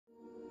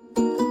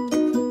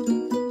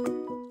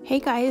Hey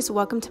guys,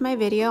 welcome to my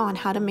video on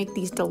how to make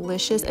these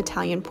delicious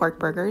Italian pork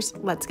burgers.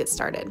 Let's get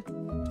started.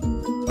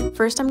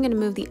 First, I'm going to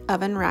move the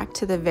oven rack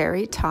to the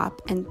very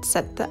top and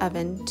set the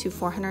oven to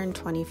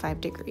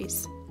 425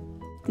 degrees.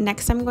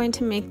 Next, I'm going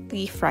to make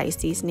the fry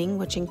seasoning,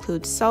 which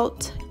includes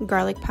salt,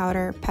 garlic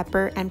powder,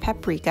 pepper, and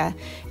paprika,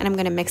 and I'm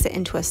going to mix it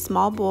into a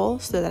small bowl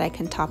so that I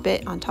can top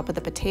it on top of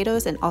the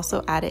potatoes and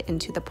also add it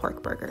into the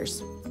pork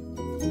burgers.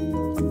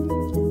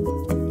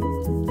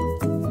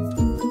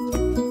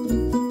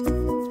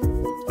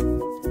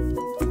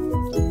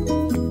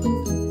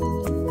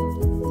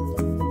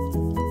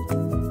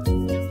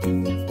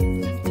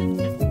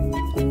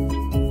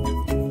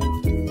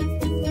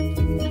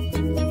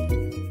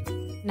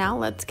 Now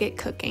let's get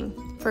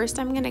cooking. First,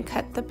 I'm going to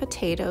cut the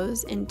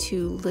potatoes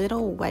into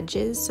little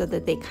wedges so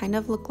that they kind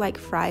of look like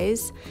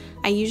fries.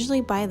 I usually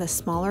buy the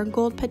smaller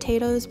gold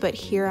potatoes, but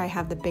here I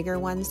have the bigger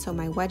ones, so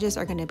my wedges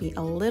are going to be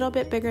a little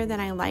bit bigger than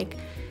I like,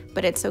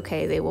 but it's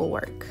okay, they will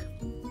work.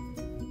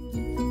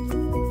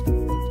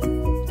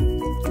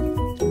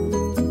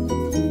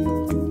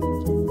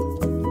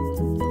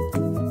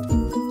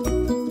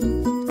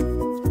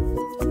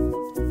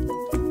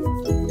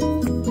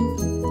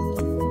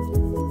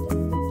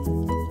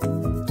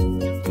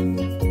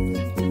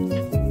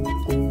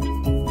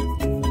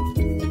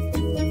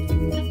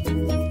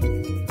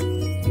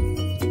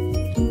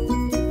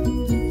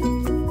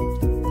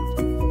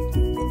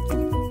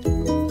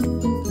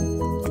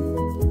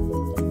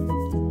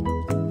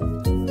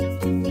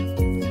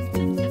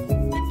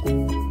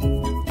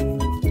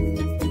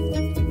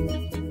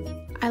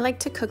 I like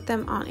to cook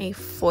them on a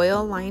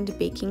foil-lined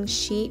baking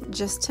sheet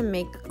just to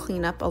make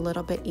cleanup a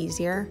little bit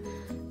easier.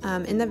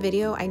 In the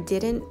video, I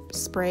didn't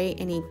spray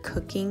any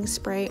cooking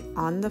spray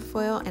on the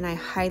foil, and I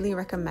highly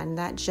recommend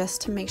that just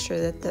to make sure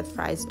that the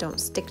fries don't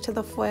stick to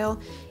the foil.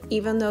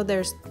 Even though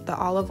there's the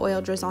olive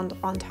oil drizzled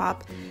on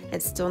top,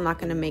 it's still not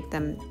going to make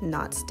them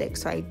not stick.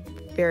 So I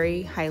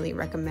very highly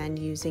recommend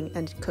using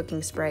a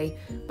cooking spray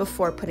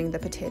before putting the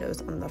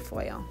potatoes on the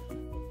foil.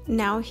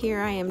 Now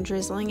here I am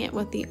drizzling it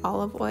with the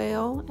olive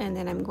oil, and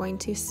then I'm going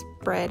to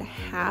spread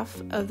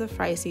half of the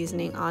fry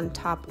seasoning on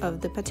top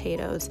of the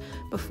potatoes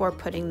before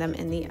putting them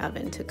in the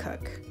oven to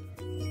cook.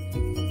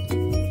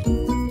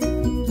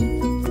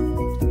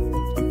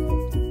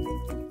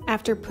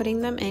 After putting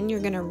them in,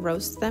 you're going to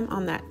roast them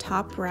on that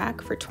top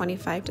rack for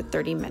 25 to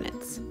 30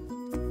 minutes.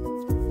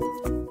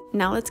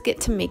 Now let's get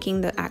to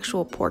making the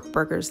actual pork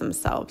burgers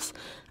themselves.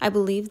 I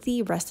believe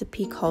the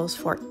recipe calls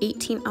for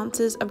 18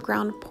 ounces of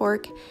ground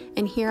pork,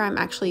 and here I'm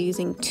actually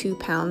using 2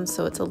 pounds,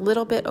 so it's a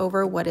little bit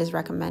over what is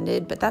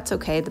recommended, but that's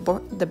okay.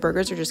 The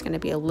burgers are just going to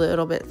be a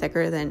little bit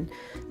thicker than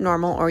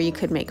normal, or you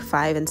could make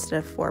 5 instead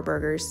of 4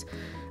 burgers.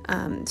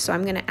 So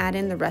I'm going to add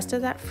in the rest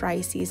of that fry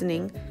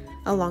seasoning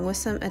along with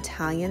some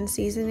Italian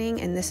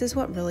seasoning, and this is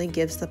what really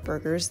gives the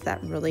burgers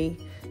that really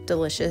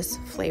delicious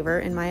flavor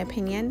in my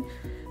opinion.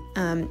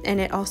 And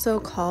it also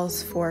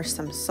calls for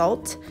some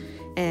salt,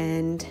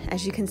 and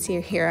as you can see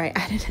here, I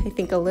added I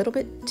think a little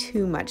bit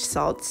too much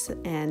salt,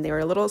 and they were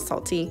a little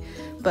salty,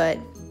 but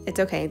it's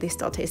okay, they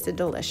still tasted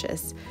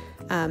delicious.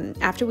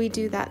 After we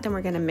do that, then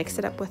we're going to mix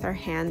it up with our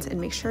hands and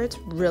make sure it's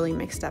really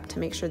mixed up to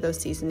make sure those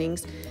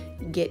seasonings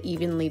get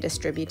evenly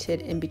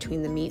distributed in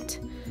between the meat.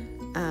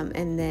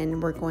 And then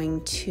we're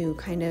going to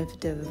kind of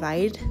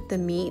divide the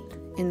meat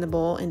in the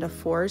bowl into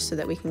 4 so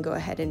that we can go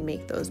ahead and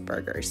make those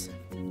burgers.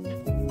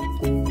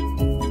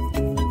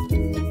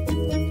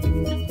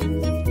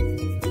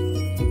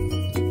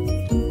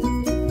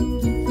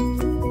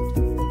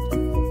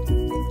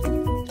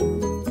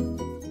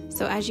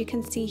 So as you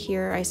can see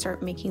here, I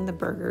start making the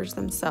burgers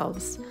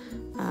themselves.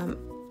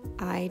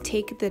 I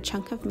take the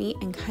chunk of meat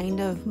and kind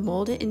of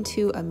mold it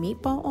into a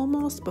meatball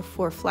almost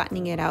before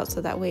flattening it out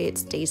so that way it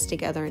stays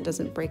together and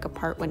doesn't break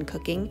apart when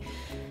cooking.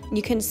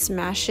 You can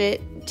smash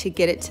it to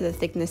get it to the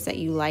thickness that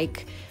you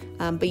like,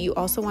 but you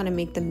also want to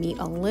make the meat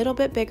a little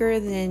bit bigger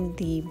than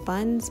the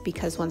buns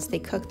because once they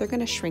cook, they're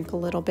going to shrink a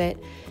little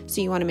bit.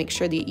 So you want to make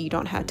sure that you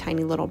don't have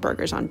tiny little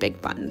burgers on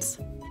big buns.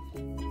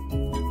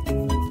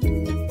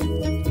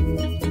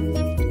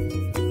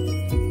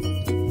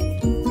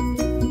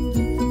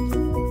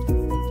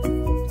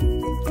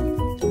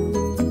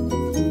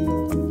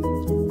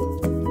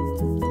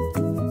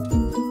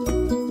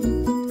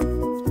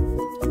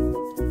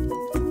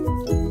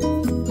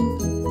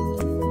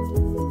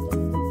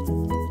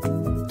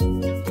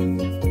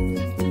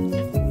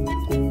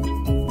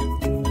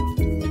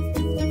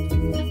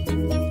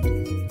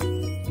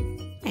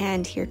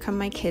 And here come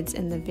my kids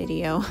in the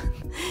video.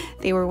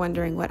 They were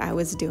wondering what I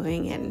was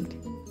doing and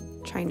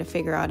trying to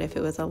figure out if it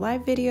was a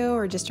live video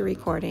or just a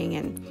recording.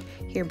 And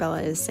here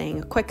Bella is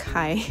saying a quick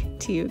hi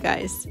to you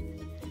guys.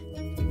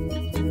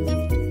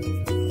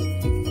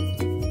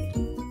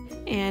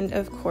 And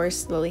of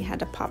course, Lily had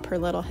to pop her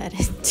little head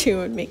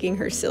into and making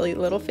her silly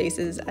little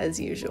faces as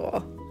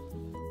usual.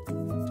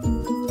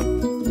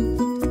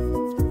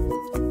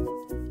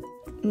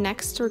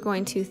 Next, we're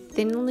going to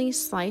thinly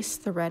slice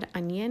the red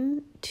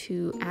onion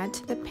to add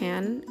to the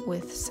pan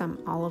with some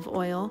olive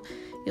oil.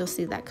 You'll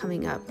see that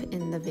coming up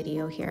in the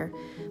video here.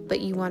 But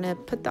you want to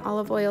put the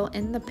olive oil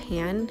in the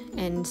pan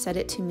and set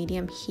it to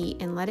medium heat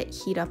and let it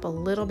heat up a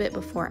little bit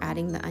before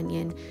adding the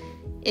onion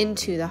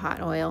into the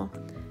hot oil.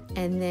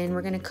 And then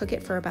we're going to cook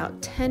it for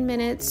about 10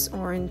 minutes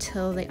or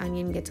until the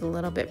onion gets a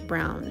little bit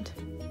browned.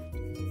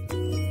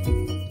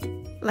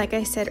 Like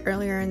I said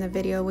earlier in the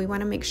video, we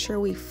want to make sure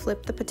we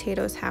flip the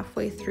potatoes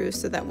halfway through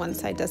so that one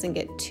side doesn't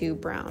get too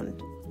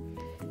browned.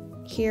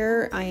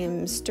 Here I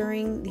am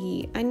stirring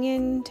the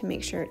onion to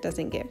make sure it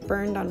doesn't get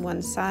burned on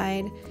one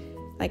side.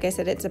 Like I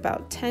said, it's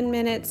about 10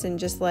 minutes and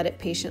just let it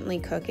patiently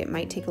cook. It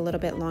might take a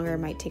little bit longer, it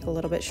might take a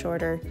little bit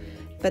shorter.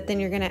 But then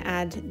you're going to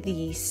add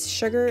the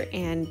sugar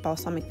and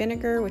balsamic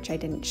vinegar, which I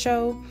didn't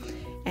show.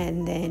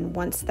 And then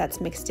once that's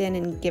mixed in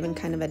and given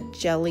kind of a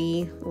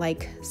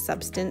jelly-like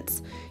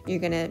substance, you're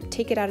gonna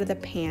take it out of the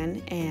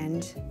pan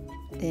and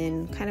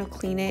then kind of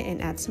clean it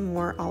and add some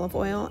more olive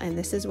oil. And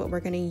this is what we're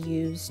gonna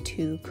use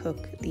to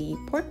cook the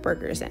pork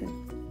burgers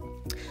in.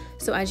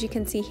 So as you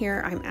can see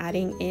here, I'm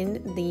adding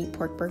in the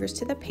pork burgers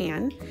to the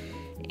pan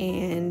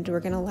and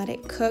we're gonna let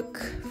it cook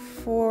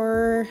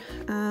for,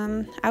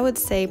 I would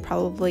say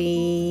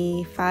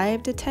probably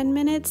 5 to 10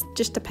 minutes,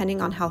 just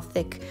depending on how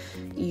thick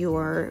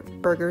your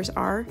burgers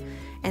are,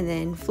 and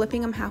then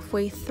flipping them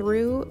halfway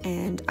through.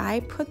 And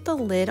I put the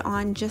lid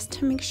on just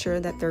to make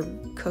sure that they're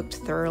cooked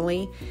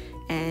thoroughly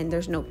and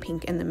there's no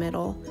pink in the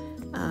middle.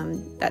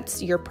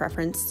 That's your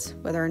preference,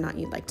 whether or not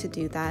you'd like to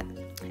do that.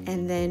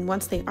 And then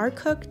once they are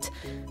cooked,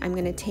 I'm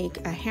going to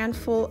take a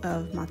handful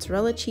of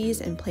mozzarella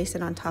cheese and place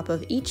it on top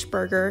of each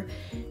burger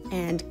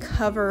and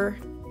cover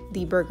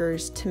the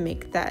burgers to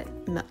make that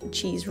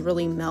cheese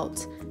really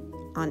melt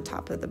on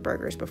top of the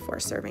burgers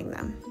before serving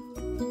them.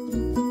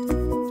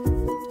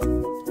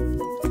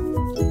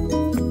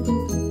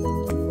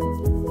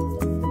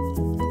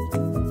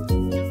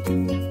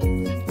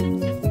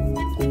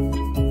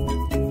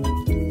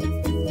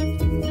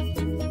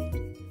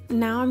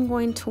 Now I'm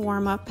going to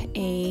warm up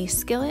a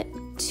skillet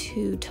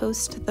to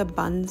toast the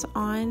buns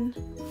on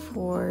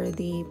for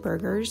the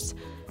burgers.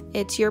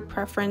 It's your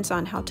preference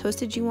on how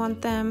toasted you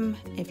want them.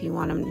 If you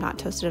want them not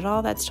toasted at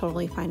all, that's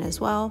totally fine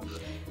as well.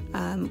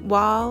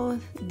 While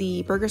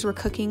the burgers were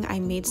cooking, I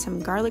made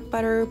some garlic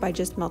butter by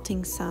just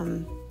melting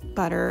some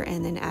butter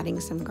and then adding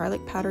some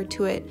garlic powder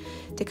to it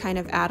to kind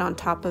of add on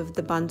top of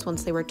the buns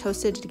once they were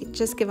toasted to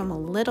just give them a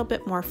little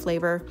bit more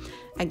flavor.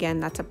 Again,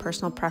 that's a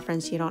personal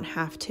preference. You don't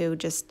have to,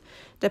 just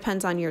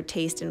depends on your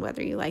taste and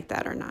whether you like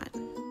that or not.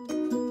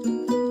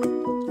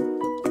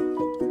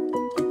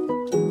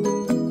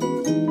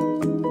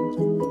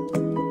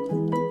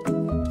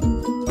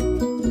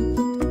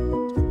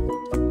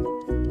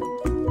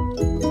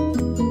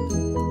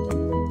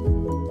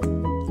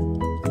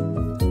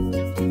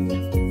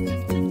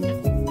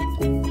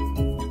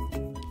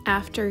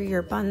 After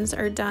your buns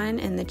are done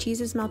and the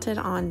cheese is melted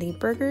on the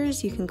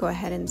burgers, you can go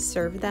ahead and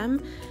serve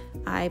them.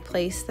 I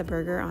place the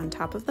burger on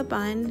top of the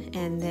bun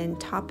and then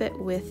top it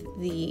with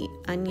the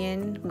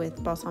onion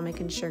with balsamic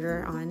and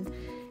sugar on,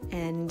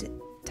 and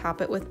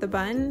top it with the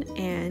bun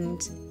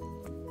and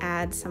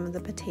add some of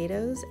the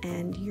potatoes,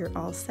 and you're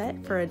all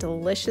set for a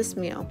delicious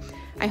meal.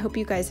 I hope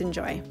you guys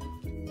enjoy.